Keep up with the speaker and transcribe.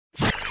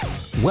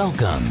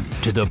Welcome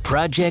to the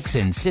Projects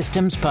and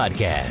Systems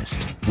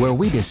Podcast, where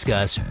we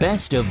discuss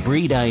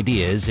best-of-breed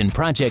ideas in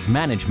project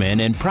management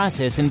and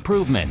process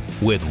improvement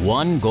with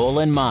one goal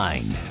in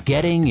mind,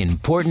 getting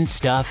important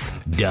stuff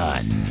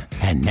done.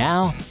 And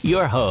now,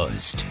 your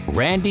host,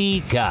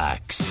 Randy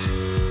Cox.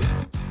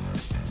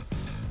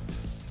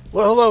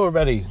 Well, hello,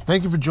 everybody.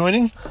 Thank you for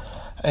joining.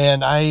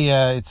 And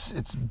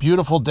it's a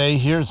beautiful day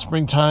here. It's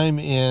springtime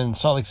in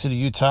Salt Lake City,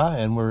 Utah,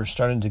 and we're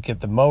starting to get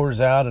the mowers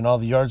out and all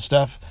the yard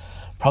stuff.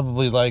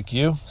 Probably like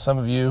you. Some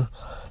of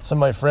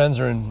my friends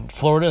are in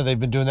Florida. They've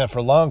been doing that for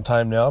a long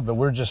time now, but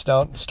we're just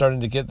out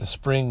starting to get the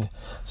spring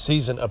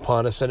season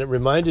upon us. And it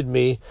reminded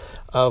me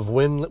of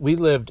when we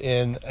lived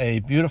in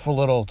a beautiful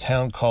little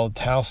town called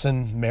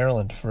Towson,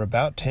 Maryland for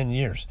about 10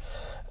 years.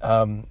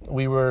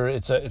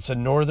 It's a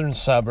northern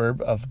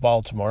suburb of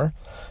Baltimore.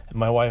 And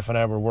my wife and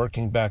I were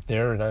working back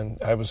there, and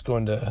I was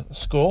going to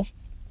school.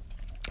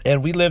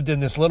 And we lived in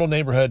this little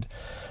neighborhood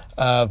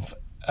of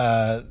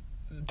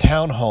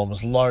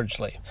townhomes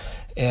largely,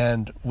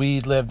 and we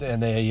lived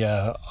in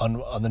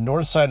on the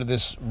north side of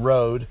this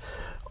road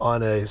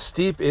on a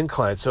steep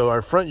incline. So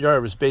our front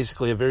yard was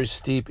basically a very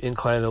steep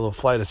incline, a little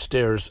flight of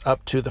stairs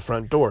up to the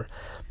front door.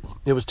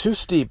 It was too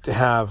steep to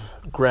have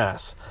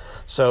grass,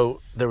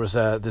 so there was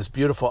this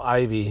beautiful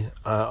ivy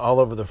all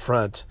over the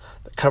front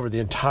that covered the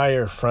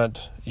entire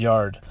front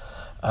yard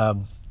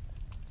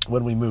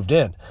when we moved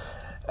in.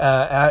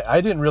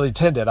 I didn't really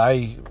tend it.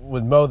 I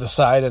would mow the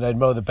side and I'd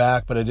mow the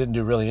back, but I didn't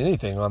do really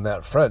anything on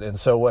that front. And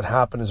so what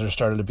happened is there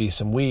started to be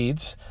some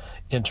weeds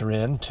enter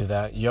into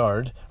that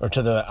yard or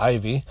to the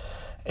ivy.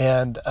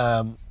 And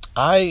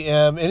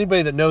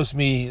anybody that knows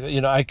me,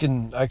 I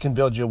can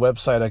build you a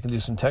website. I can do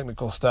some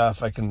technical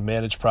stuff. I can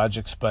manage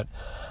projects, but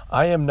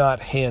I am not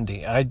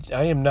handy. I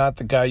am not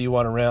the guy you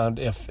want around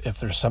if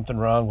there's something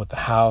wrong with the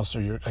house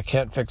or I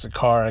can't fix a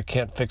car. I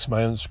can't fix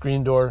my own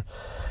screen door,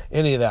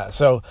 any of that.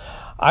 So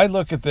I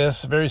look at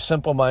this very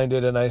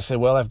simple-minded and I say,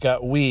 well, I've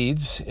got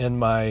weeds in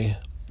my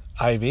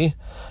ivy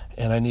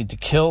and I need to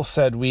kill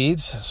said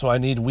weeds, so I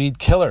need weed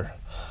killer.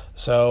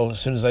 So as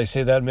soon as I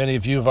say that, many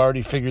of you have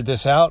already figured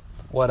this out,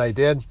 what I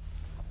did.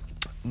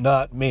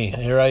 Not me.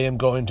 Here I am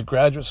going to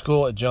graduate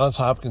school at Johns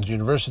Hopkins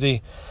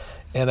University,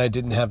 and I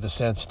didn't have the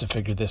sense to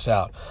figure this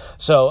out.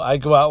 So I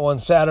go out one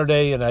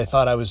Saturday and I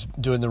thought I was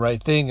doing the right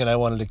thing and I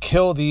wanted to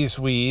kill these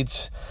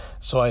weeds.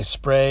 So I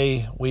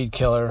spray weed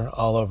killer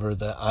all over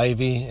the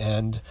ivy,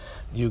 and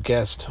you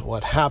guessed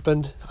what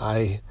happened.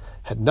 I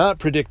had not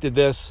predicted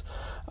this.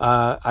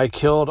 I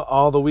killed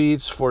all the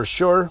weeds for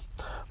sure,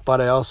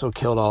 but I also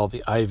killed all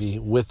the ivy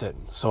with it.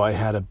 So I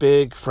had a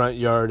big front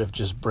yard of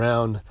just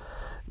brown,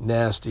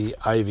 nasty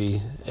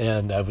ivy,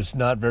 and I was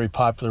not very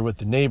popular with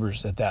the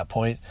neighbors at that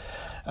point.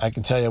 I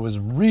can tell you I was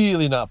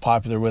really not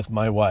popular with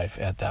my wife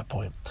at that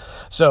point.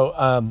 So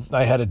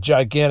I had a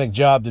gigantic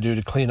job to do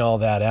to clean all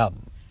that out.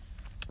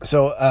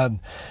 So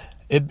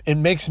it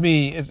makes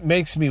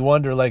me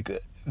wonder, like,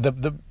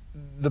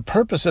 the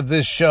purpose of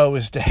this show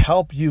is to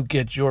help you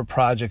get your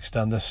projects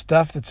done. The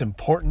stuff that's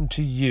important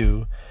to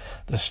you,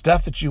 the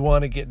stuff that you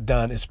want to get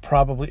done is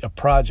probably a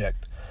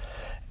project.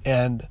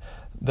 And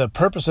the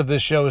purpose of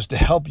this show is to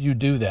help you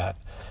do that,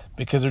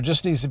 because there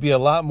just needs to be a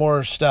lot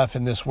more stuff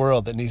in this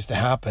world that needs to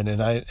happen,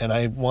 and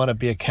I want to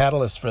be a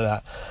catalyst for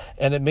that.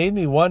 And it made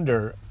me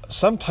wonder,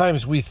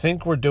 sometimes we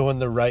think we're doing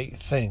the right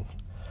thing,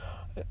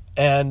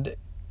 and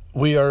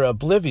we are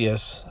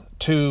oblivious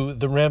to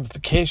the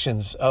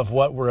ramifications of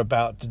what we're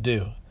about to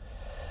do.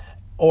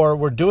 Or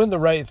we're doing the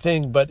right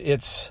thing, but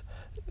it's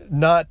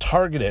not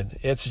targeted.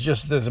 It's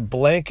just this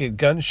blanket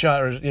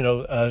gunshot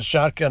or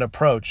shotgun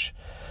approach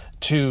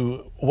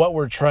to what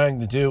we're trying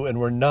to do, and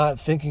we're not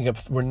thinking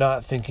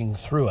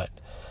through it.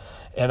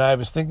 And I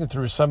was thinking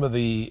through some of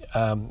the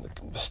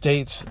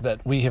states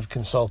that we have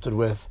consulted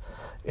with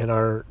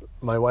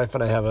my wife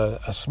and I have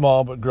a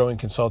small but growing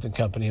consulting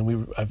company,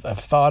 and I've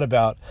thought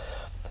about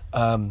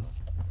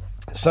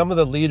some of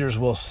the leaders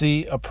will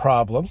see a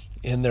problem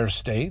in their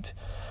state.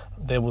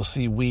 They will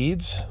see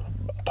weeds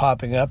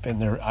popping up in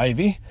their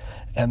ivy,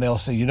 and they'll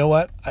say, you know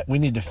what, we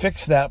need to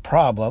fix that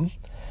problem.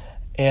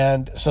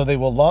 And so they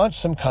will launch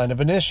some kind of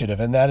initiative,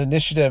 and that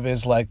initiative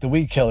is like the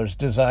weed killers,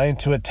 designed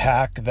to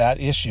attack that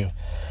issue.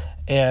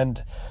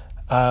 And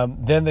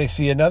then they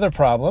see another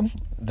problem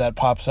that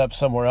pops up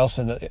somewhere else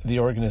in the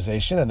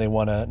organization, and they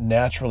want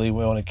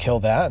to kill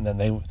that, and then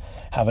they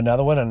have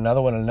another one and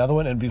another one and another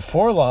one. And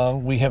before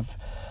long, we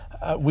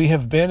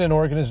have been in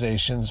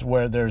organizations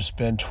where there's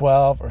been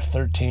 12 or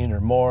 13 or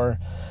more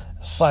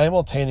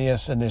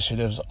simultaneous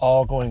initiatives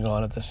all going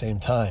on at the same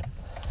time.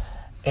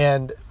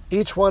 And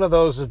each one of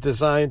those is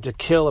designed to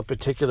kill a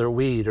particular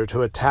weed or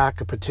to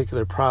attack a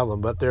particular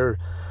problem, but they're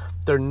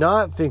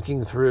not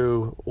thinking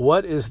through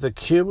what is the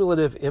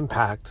cumulative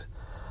impact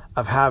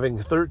of having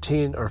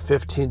 13 or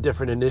 15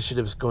 different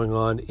initiatives going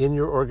on in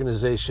your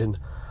organization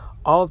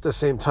all at the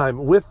same time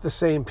with the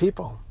same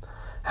people.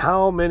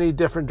 How many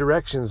different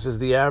directions is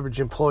the average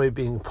employee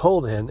being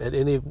pulled in at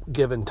any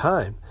given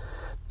time?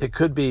 It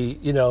could be,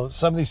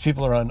 some of these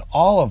people are on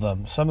all of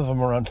them. Some of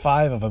them are on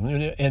 5 of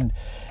them.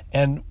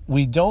 And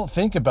we don't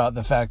think about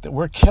the fact that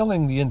we're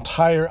killing the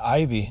entire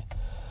ivy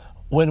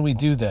when we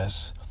do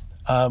this.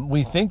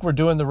 We think we're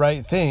doing the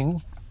right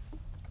thing,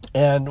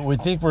 and we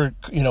think we're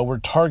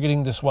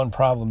targeting this one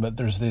problem, but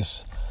there's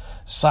this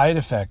side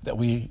effect that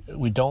we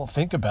don't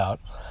think about.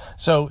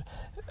 So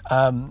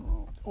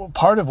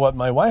part of what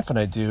my wife and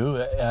I do,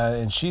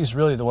 and she's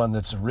really the one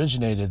that's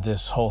originated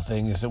this whole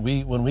thing, is that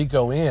when we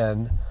go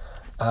in,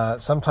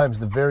 sometimes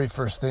the very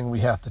first thing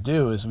we have to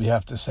do is we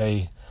have to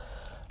say,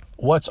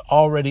 what's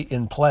already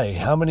in play?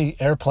 How many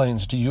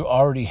airplanes do you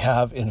already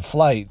have in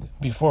flight?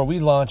 Before we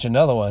launch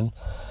another one,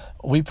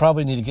 we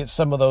probably need to get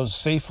some of those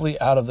safely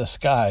out of the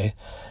sky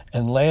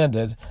and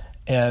landed,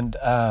 and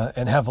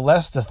have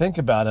less to think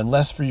about and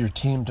less for your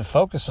team to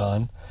focus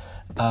on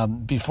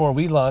before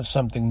we launch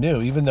something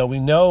new. Even though we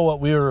know what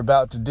we are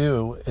about to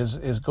do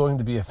is going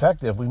to be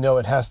effective, we know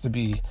it has to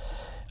be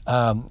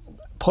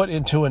put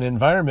into an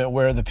environment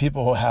where the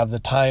people will have the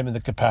time and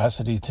the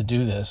capacity to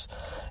do this.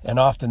 And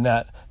often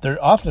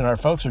our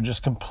folks are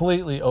just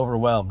completely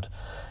overwhelmed.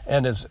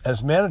 And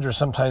as managers,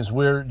 sometimes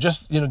we're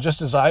just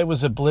as I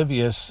was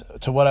oblivious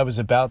to what I was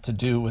about to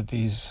do with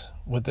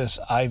this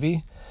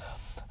ivy,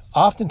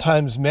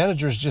 oftentimes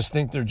managers just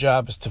think their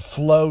job is to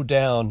flow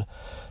down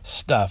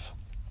stuff,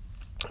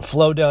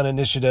 flow down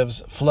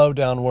initiatives, flow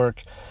down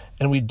work.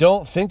 And we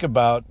don't think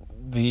about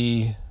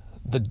the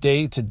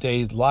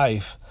day-to-day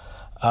life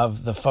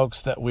of the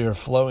folks that we are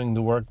flowing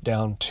the work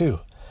down to.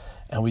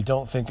 And we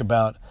don't think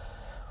about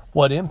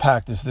what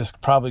impact is this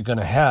probably going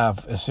to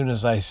have as soon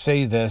as I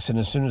say this, and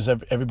as soon as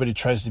everybody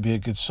tries to be a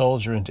good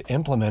soldier and to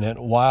implement it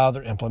while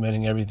they're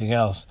implementing everything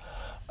else.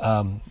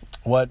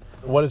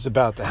 What is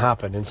about to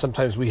happen? And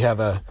sometimes we have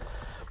a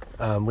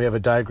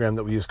diagram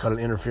that we use called an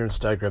interference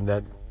diagram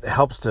that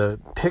helps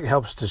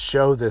to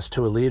show this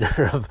to a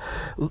leader of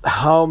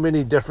how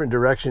many different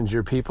directions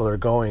your people are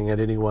going at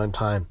any one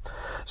time.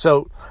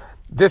 So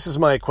this is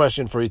my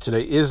question for you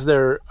today. Is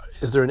there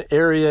an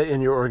area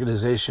in your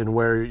organization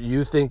where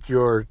you think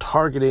you're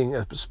targeting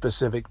a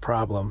specific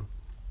problem,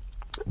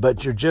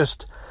 but you're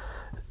just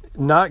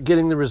not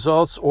getting the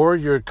results, or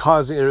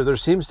there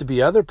seems to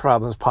be other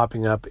problems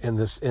popping up in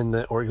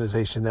the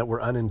organization that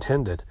were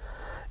unintended?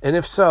 And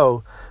if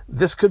so,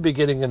 this could be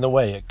getting in the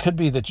way. It could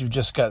be that you've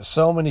just got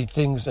so many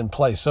things in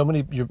place,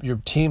 your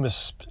team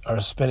are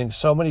spinning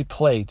so many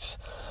plates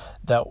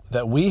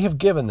that we have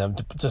given them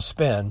to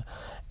spin,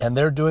 and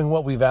they're doing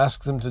what we've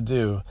asked them to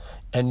do,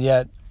 and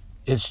yet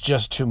it's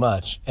just too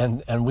much.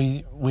 And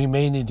we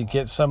may need to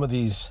get some of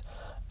these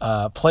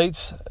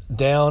plates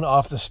down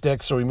off the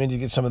sticks, or we may need to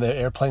get some of the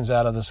airplanes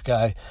out of the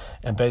sky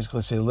and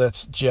basically say,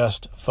 let's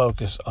just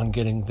focus on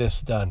getting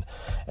this done.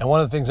 And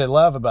one of the things I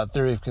love about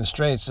Theory of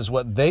Constraints is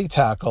what they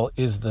tackle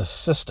is the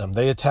system.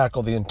 They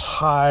tackle the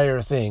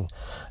entire thing,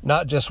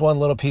 not just one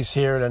little piece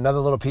here and another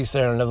little piece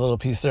there and another little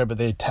piece there, but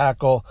they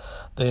tackle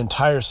the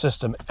entire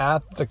system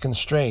at the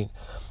constraint,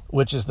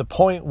 which is the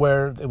point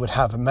where it would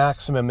have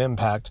maximum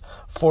impact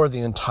for the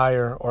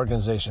entire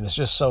organization. It's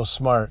just so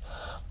smart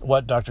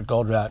what Dr.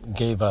 Goldratt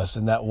gave us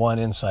in that one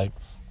insight.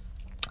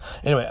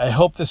 Anyway, I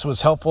hope this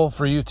was helpful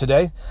for you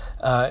today.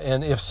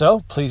 And if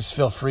so, please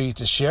feel free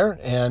to share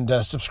and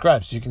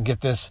subscribe so you can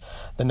get this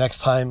the next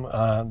time.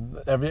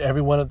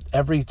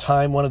 Every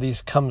time one of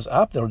these comes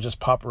up, it'll just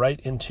pop right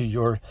into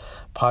your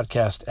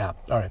podcast app.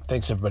 All right.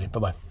 Thanks, everybody.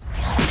 Bye-bye.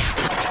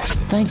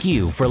 Thank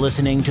you for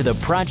listening to the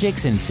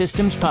Projects and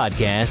Systems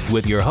Podcast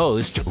with your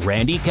host,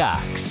 Randy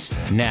Cox.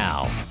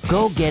 Now,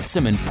 go get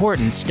some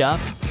important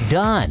stuff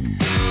done.